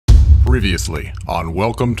Previously on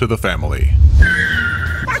Welcome to the Family.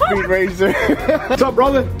 Speed Racer. What's up,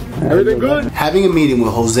 brother? Everything good? Having a meeting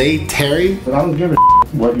with Jose, Terry. But I don't give a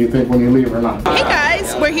what you think when you leave or not. Hey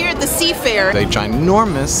guys, we're here at the Seafair. A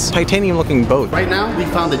ginormous titanium-looking boat. Right now, we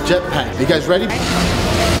found a jetpack. You guys ready?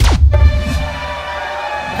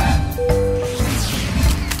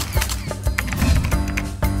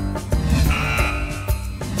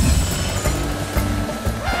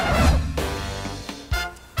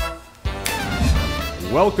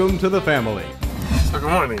 Welcome to the family. So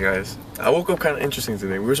good morning, guys. I woke up kind of interesting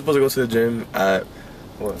today. We were supposed to go to the gym at,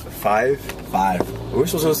 what, 5? 5. We were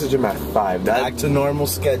supposed to go to the gym at 5. Back to normal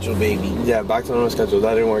schedule, baby. Yeah, back to normal schedule.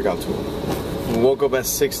 That didn't work out too well. We woke up at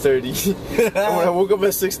 6:30. And when I woke up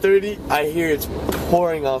at 6:30, I hear it's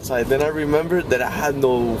pouring outside. Then I remembered that I had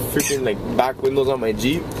no freaking like back windows on my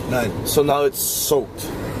Jeep. None. So now it's soaked.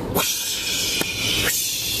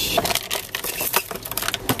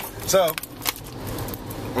 So,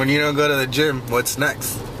 when you don't go to the gym, what's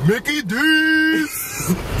next? Mickey D!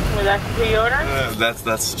 Was that the order?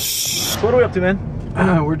 That's. So what are we up to, man?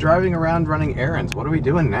 We're driving around running errands. What are we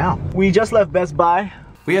doing now? We just left Best Buy.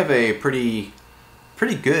 We have a pretty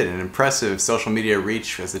good and impressive social media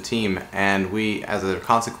reach as a team, and we, as a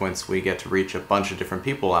consequence, we get to reach a bunch of different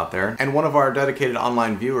people out there. And one of our dedicated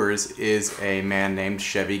online viewers is a man named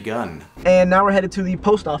Chevy Gunn. And now we're headed to the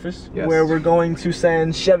post office, Yes. where we're going to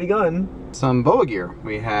send Chevy Gunn Some BOWA gear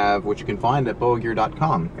we have, which you can find at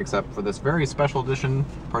BOWAgear.com, except for this very special edition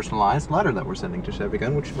personalized letter that we're sending to Chevy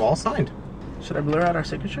Gunn, which you've all signed. Should I blur out our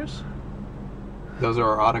signatures? Those are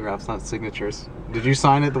our autographs, not signatures. Did you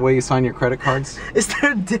sign it the way you sign your credit cards? Is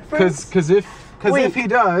there a difference? Because if he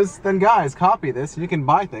does, then guys, copy this and you can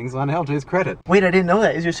buy things on LJ's credit. Wait, I didn't know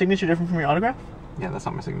that. Is your signature different from your autograph? Yeah, that's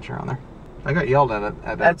not my signature on there. I got yelled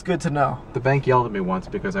at That's good to know. The bank yelled at me once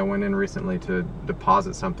because I went in recently to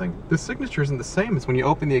deposit something. The signature isn't the same as when you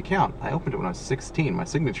open the account. I opened it when I was 16. My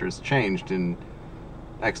signature's changed in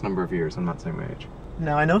X number of years. I'm not saying my age.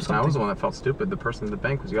 Now I know something. I was the one that felt stupid. The person at the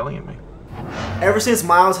bank was yelling at me. Ever since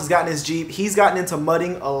Miles has gotten his Jeep, he's gotten into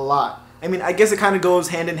mudding a lot. I mean, I guess it kind of goes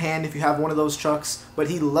hand in hand if you have one of those trucks, but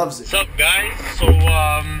he loves it. What's up, guys? So,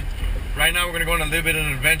 right now we're gonna go on a little bit of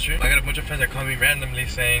an adventure. I got a bunch of friends that call me randomly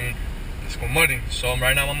saying, let's go mudding. So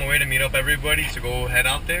right now I'm on my way to meet up everybody to go head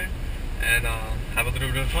out there and have a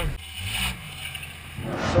little bit of fun.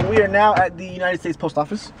 So we are now at the United States Post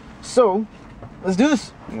Office. So, let's do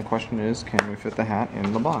this. And the question is, can we fit the hat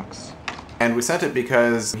in the box? And we sent it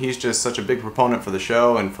because he's just such a big proponent for the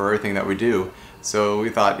show and for everything that we do. So we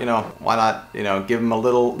thought, you know, why not, you know, give him a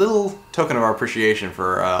little token of our appreciation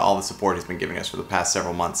for all the support he's been giving us for the past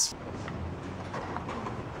several months.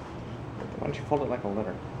 Why don't you fold it like a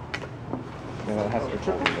letter? Yeah, it has to be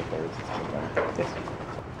folded into thirds. Yes.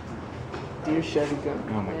 Dear Chevy Gunn.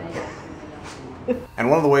 Oh my god. And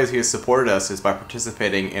one of the ways he has supported us is by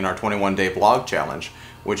participating in our 21-day vlog challenge,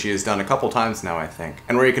 which he has done a couple times now, I think.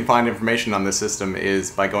 And where you can find information on this system is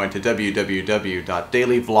by going to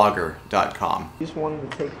www.dailyvlogger.com. Just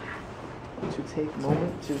wanted to take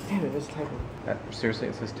moment to damn it, let's type it. Seriously,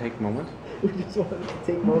 it says take moment? We just wanted to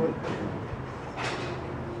take moment.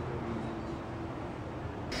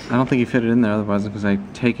 I don't think you fit it in there otherwise because I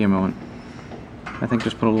take a moment. I think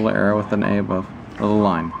just put a little arrow with an A above. A little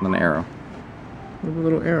line, then an arrow. With a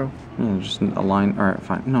little arrow. Yeah, just a line. Alright,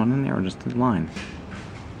 fine. No, not an arrow, just a line.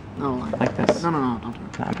 No line. Like this. No, don't do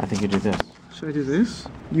it. I think you do this. Should I do this?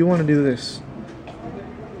 You want to do this?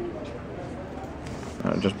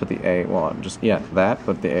 Just put the A, well, just, yeah, that,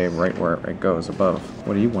 put the A right where it goes above.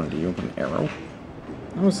 What do you want to do? You want to put an arrow?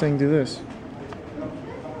 I was saying do this.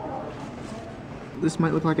 This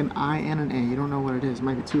might look like an I and an A. You don't know what it is. It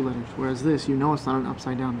might be two letters. Whereas this, you know it's not an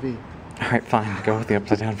upside down V. Alright, fine. Go with the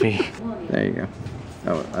upside down V. There you go.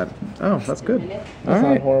 Oh, that's good. That's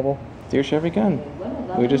not horrible. Dear Chevy Gunn,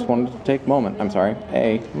 we just wanted to take a moment.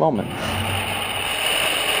 The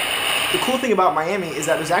cool thing about Miami is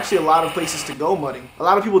that there's actually a lot of places to go mudding. A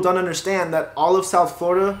lot of people don't understand that all of South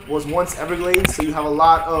Florida was once Everglades, so you have a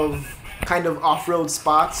lot of kind of off-road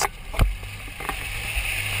spots.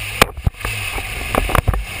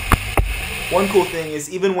 One cool thing is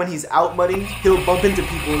even when he's out mudding, he'll bump into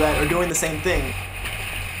people that are doing the same thing.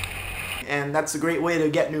 And that's a great way to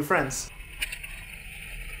get new friends.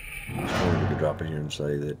 I just wanted to drop in here and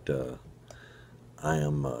say that I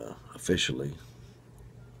am officially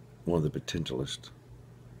one of the potentialists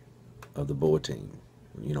of the BOWA team.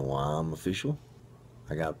 You know why I'm official?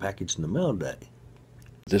 I got a package in the mail today.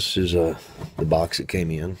 This is the box that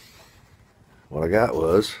came in. What I got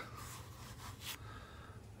was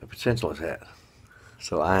a potentialist hat.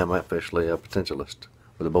 So I am officially a potentialist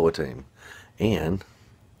with the BOWA team. And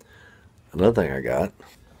Another thing I got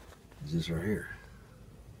is this right here.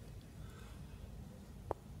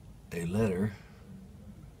 A letter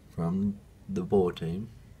from the BOWA team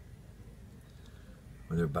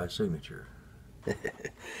with everybody's signature.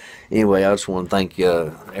 Anyway, I just want to thank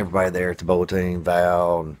everybody there at the BOWA team,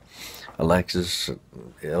 Val and Alexis,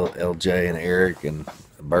 LJ and Eric and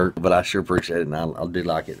Bert. But I sure appreciate it, and I do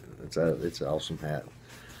like it. It's an awesome hat.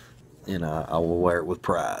 You know, I will wear it with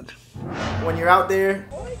pride. When you're out there,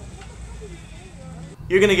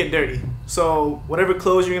 you're gonna get dirty. So whatever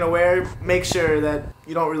clothes you're gonna wear, make sure that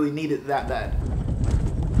you don't really need it that bad.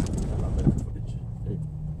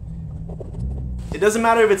 It doesn't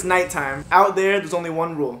matter if it's nighttime. Out there's only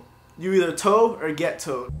one rule. You either tow or get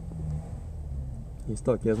towed. He's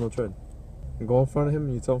stuck, he has no tread. You go in front of him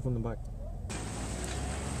and you tow him from the back.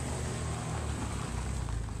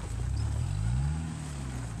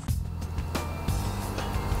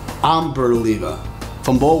 I'm Bert Oliva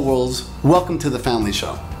from BOWAworld's Welcome to the Family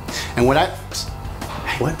Show. And what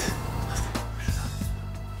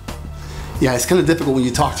Yeah, it's kind of difficult when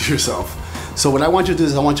you talk to yourself. So what I want you to do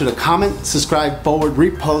is I want you to comment, subscribe, forward,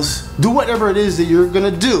 repost, do whatever it is that you're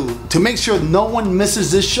gonna do to make sure no one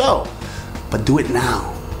misses this show. But do it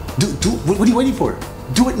now. What are you waiting for?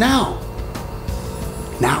 Do it now.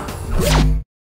 Now.